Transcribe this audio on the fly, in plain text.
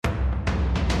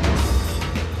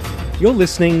You're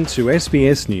listening to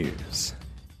SBS News.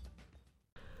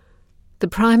 The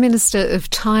Prime Minister of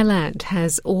Thailand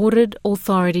has ordered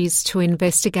authorities to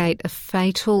investigate a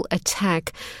fatal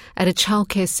attack at a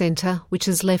childcare centre which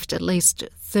has left at least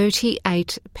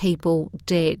 38 people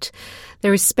dead.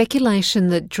 There is speculation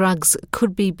that drugs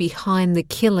could be behind the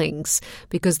killings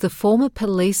because the former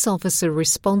police officer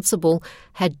responsible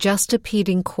had just appeared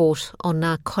in court on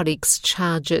narcotics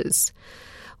charges.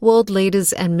 World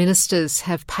leaders and ministers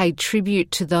have paid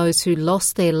tribute to those who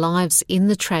lost their lives in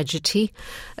the tragedy.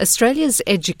 Australia's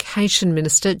Education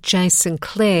Minister, Jason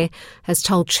Clare, has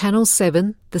told Channel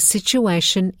 7 the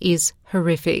situation is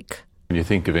horrific. When you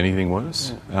think of anything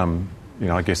worse,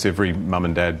 I guess every mum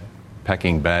and dad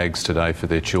packing bags today for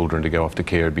their children to go off to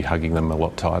care would be hugging them a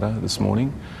lot tighter this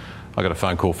morning. I got a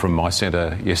phone call from my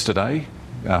centre yesterday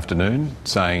afternoon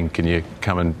saying, can you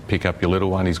come and pick up your little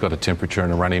one? He's got a temperature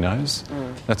and a runny nose.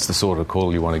 That's the sort of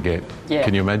call you want to get. Yeah.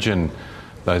 Can you imagine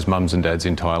those mums and dads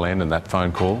in Thailand and that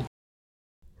phone call?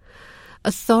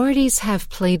 Authorities have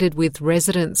pleaded with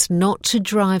residents not to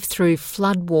drive through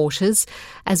floodwaters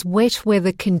as wet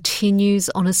weather continues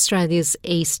on Australia's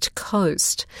east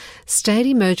coast. State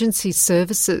emergency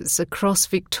services across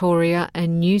Victoria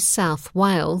and New South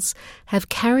Wales have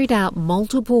carried out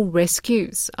multiple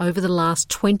rescues over the last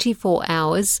 24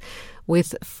 hours,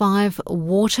 with 5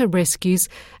 water rescues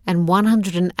and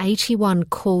 181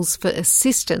 calls for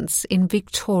assistance in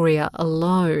Victoria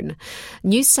alone.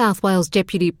 New South Wales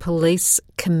Deputy Police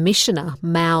Commissioner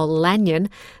Mal Lanyon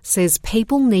says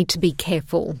people need to be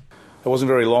careful. It wasn't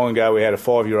very long ago we had a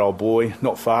 5-year-old boy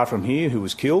not far from here who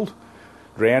was killed,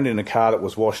 drowned in a car that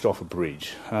was washed off a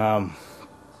bridge. You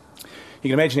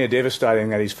can imagine how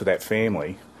devastating that is for that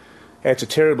family. It's a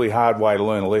terribly hard way to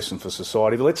learn a lesson for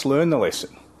society, but let's learn the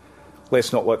lesson.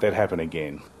 Let's not let that happen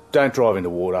again. Don't drive into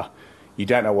water. You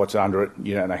don't know what's under it.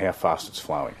 You don't know how fast it's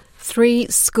flowing. 3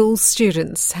 school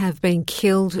students have been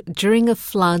killed during a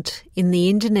flood in the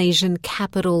Indonesian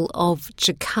capital of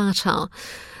Jakarta.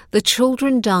 The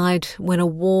children died when a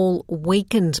wall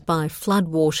weakened by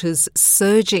floodwaters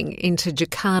surging into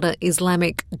Jakarta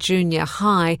Islamic Junior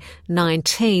High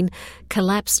 19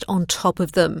 collapsed on top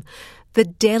of them. The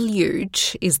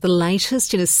deluge is the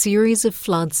latest in a series of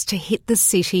floods to hit the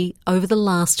city over the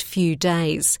last few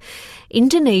days.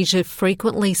 Indonesia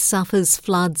frequently suffers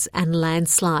floods and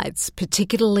landslides,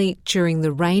 particularly during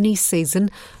the rainy season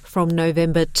from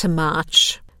November to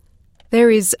March. There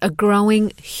is a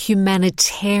growing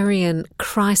humanitarian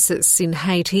crisis in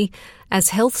Haiti as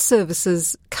health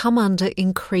services come under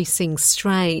increasing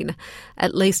strain.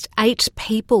 At least 8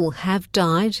 people have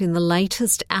died in the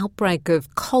latest outbreak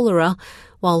of cholera,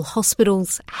 while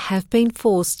hospitals have been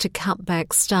forced to cut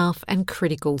back staff and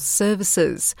critical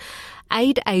services.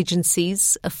 Aid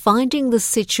agencies are finding the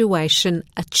situation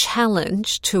a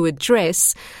challenge to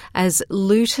address as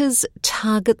looters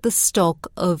target the stock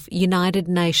of United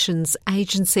Nations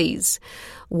agencies.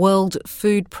 World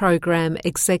Food Programme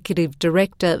Executive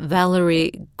Director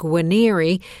Valerie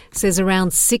Guarnieri says around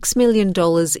 $6 million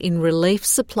in relief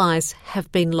supplies have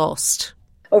been lost.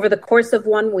 Over the course of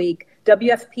 1 week,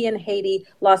 WFP in Haiti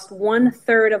lost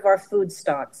 1/3 of our food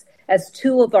stocks, as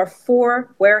 2 of our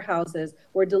 4 warehouses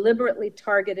were deliberately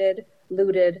targeted,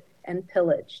 looted, and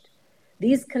pillaged.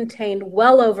 These contained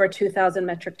well over 2,000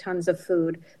 metric tons of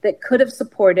food that could have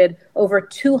supported over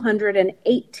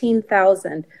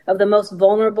 218,000 of the most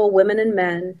vulnerable women and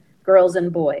men, girls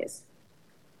and boys.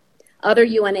 Other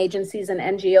UN agencies and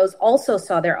NGOs also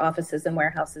saw their offices and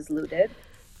warehouses looted.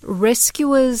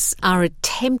 Rescuers are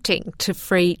attempting to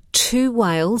free 2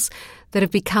 whales that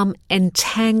have become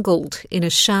entangled in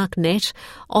a shark net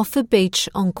off a beach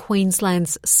on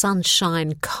Queensland's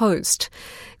Sunshine Coast.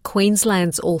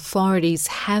 Queensland's authorities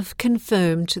have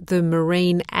confirmed the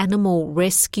Marine Animal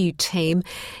Rescue Team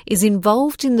is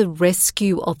involved in the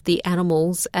rescue of the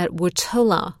animals at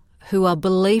Watula, who are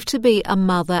believed to be a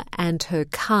mother and her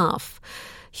calf.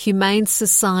 Humane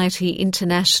Society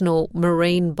International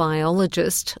marine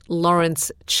biologist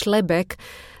Lawrence Schlebeck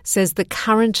says the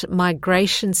current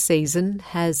migration season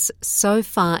has so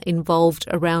far involved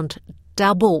around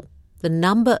double the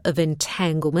number of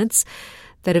entanglements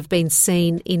that have been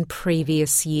seen in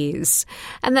previous years.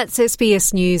 And that's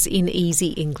SBS News in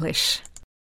easy English.